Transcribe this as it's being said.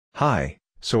Hi,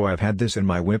 so I've had this in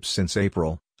my whips since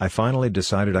April. I finally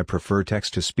decided I prefer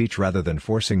text-to-speech rather than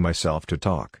forcing myself to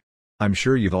talk. I'm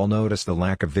sure you've all noticed the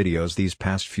lack of videos these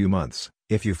past few months.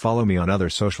 If you follow me on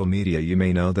other social media, you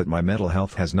may know that my mental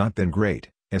health has not been great,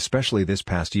 especially this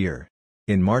past year.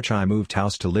 In March I moved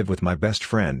house to live with my best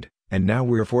friend, and now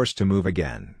we're forced to move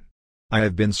again. I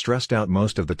have been stressed out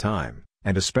most of the time,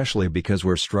 and especially because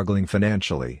we're struggling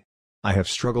financially. I have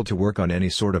struggled to work on any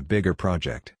sort of bigger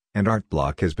project, and art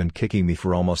block has been kicking me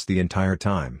for almost the entire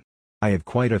time. I have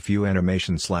quite a few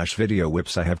animation/video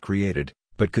whips I have created,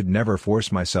 but could never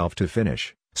force myself to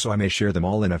finish, so I may share them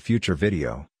all in a future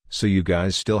video, so you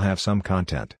guys still have some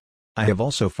content. I have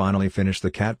also finally finished the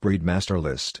cat breed master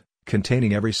list,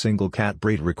 containing every single cat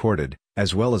breed recorded,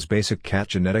 as well as basic cat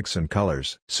genetics and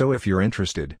colors. So if you're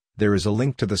interested, there is a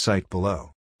link to the site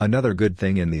below. Another good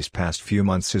thing in these past few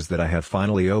months is that I have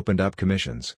finally opened up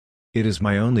commissions. It is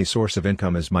my only source of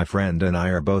income as my friend and I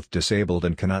are both disabled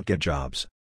and cannot get jobs.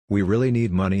 We really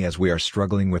need money as we are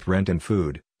struggling with rent and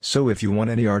food, so if you want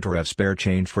any art or have spare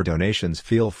change for donations,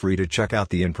 feel free to check out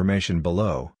the information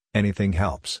below. Anything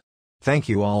helps. Thank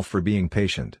you all for being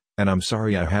patient, and I'm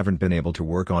sorry I haven't been able to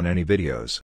work on any videos.